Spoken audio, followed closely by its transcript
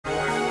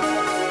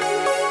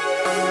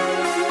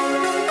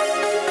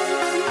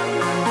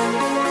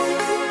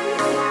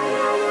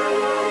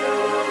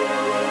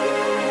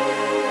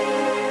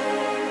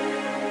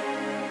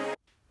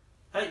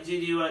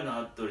ワイン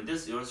の服部で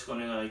す。よろしくお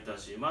願いいた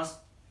します。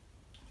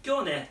今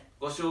日ね、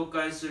ご紹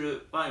介す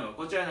るワインは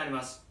こちらになり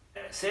ます。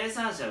生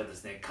産者がで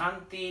すね、カ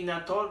ンティー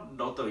ナト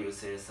ロという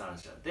生産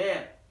者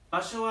で、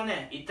場所は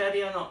ね、イタ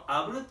リアの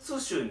アブルッツォ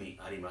州に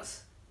ありま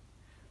す。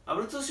ア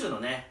ブルッツォ州の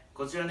ね、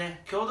こちら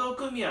ね、協同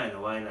組合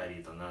のワイナリ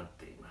ーとなっ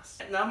ていま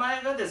す。名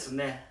前がです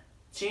ね、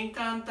チン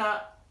カン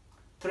タ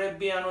トレッ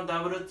ビアーノ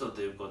ダブルッツォ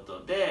というこ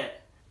と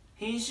で、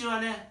品種は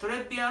ね、トレ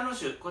ッビアーノ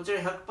種、こち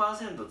ら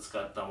 100% 使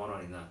ったもの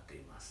になって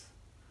います。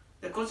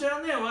でこちら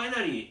ね、ワイ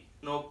ナリ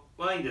ーの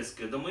ワインです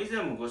けれども、以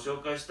前もご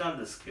紹介したん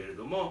ですけれ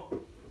ども、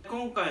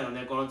今回の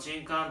ね、このチ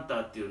ンカン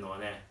タっていうのは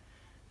ね、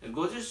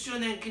50周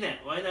年記念、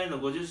ワイナリー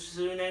の50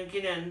周年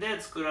記念で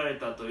作られ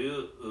たとい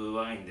う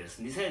ワインで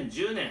す。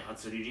2010年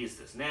初リリー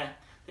スですね。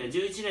で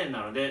11年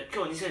なので、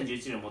今日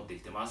2011年持って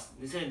きてます。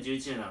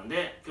2011年なの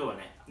で、今日は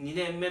ね、2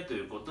年目と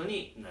いうこと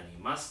になり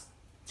ます。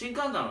チン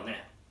カンタの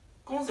ね、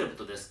コンセプ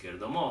トですけれ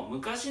ども、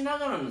昔な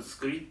がらの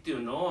作りってい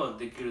うのを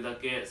できるだ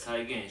け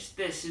再現し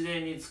て自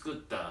然に作っ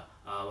た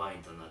ワイ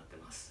ンとなって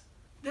ます。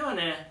では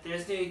ね、テイ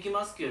スティングいき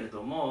ますけれ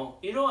ども、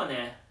色は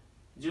ね、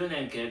10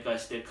年経過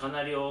してか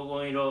なり黄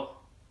金色、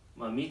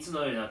蜜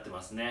のようになってま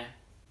すね。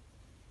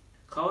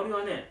香り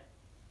はね、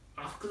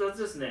複雑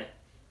ですね。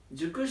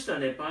熟した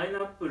ね、パイナ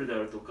ップルであ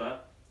ると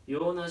か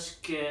洋梨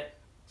系、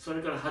そ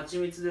れから蜂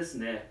蜜です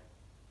ね。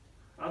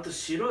あと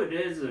白い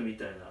レーズンみ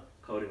たいな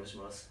香りもし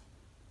ます。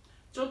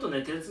ちょっと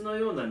ね、鉄の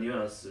ようなニュ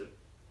アンス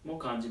も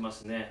感じま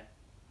すね。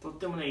とっ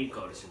てもね、いい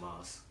香りし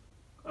ます。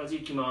味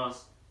いきま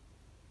す。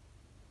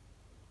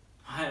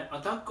はい、ア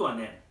タックは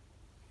ね、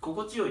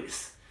心地よいで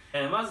す。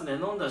まずね、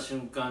飲んだ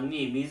瞬間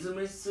にみず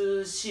み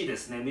ずしいで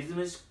すね。みず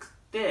みずしく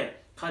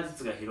て果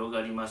実が広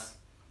がります。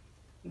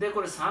で、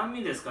これ酸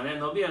味ですかね。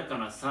伸びやか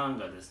な酸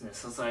がですね、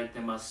支えて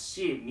ます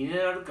し、ミネ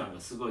ラル感が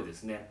すごいで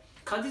すね。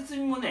果実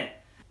味もね、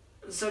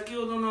先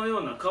ほどの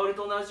ような香り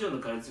と同じような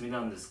果実味な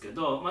んですけ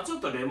ど、ちょ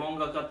っとレモン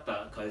がかっ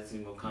た果実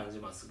味も感じ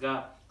ます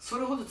が、そ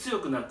れほど強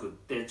くなくっ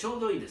てちょう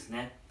どいいです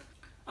ね。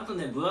あと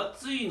ね、分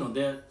厚いの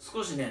で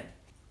少しね、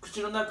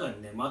口の中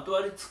にね、まと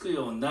わりつく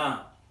よう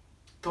な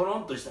とろ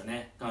んとした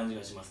ね、感じ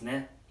がします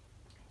ね。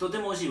とて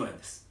も美味しいワイン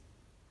です。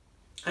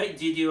はい、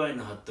GT ワイン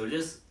の服部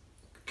です。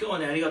今日は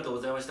ね、ありがとうご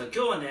ざいました。今日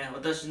はね、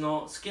私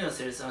の好きな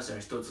生産者の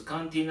一つ、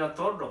カンティーナ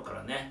トロか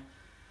らね、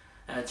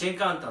チン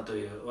カンタと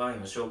いうワイ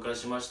ンを紹介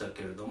しました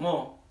けれど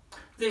も、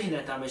ぜひ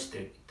ね、試して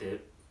み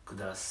てく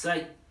ださ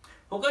い。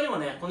他にも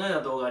ね、このよう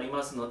な動画あり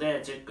ますの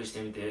で、チェックし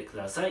てみてく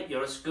ださい。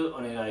よろしくお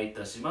願いい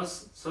たしま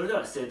す。それで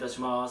は失礼いた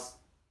します。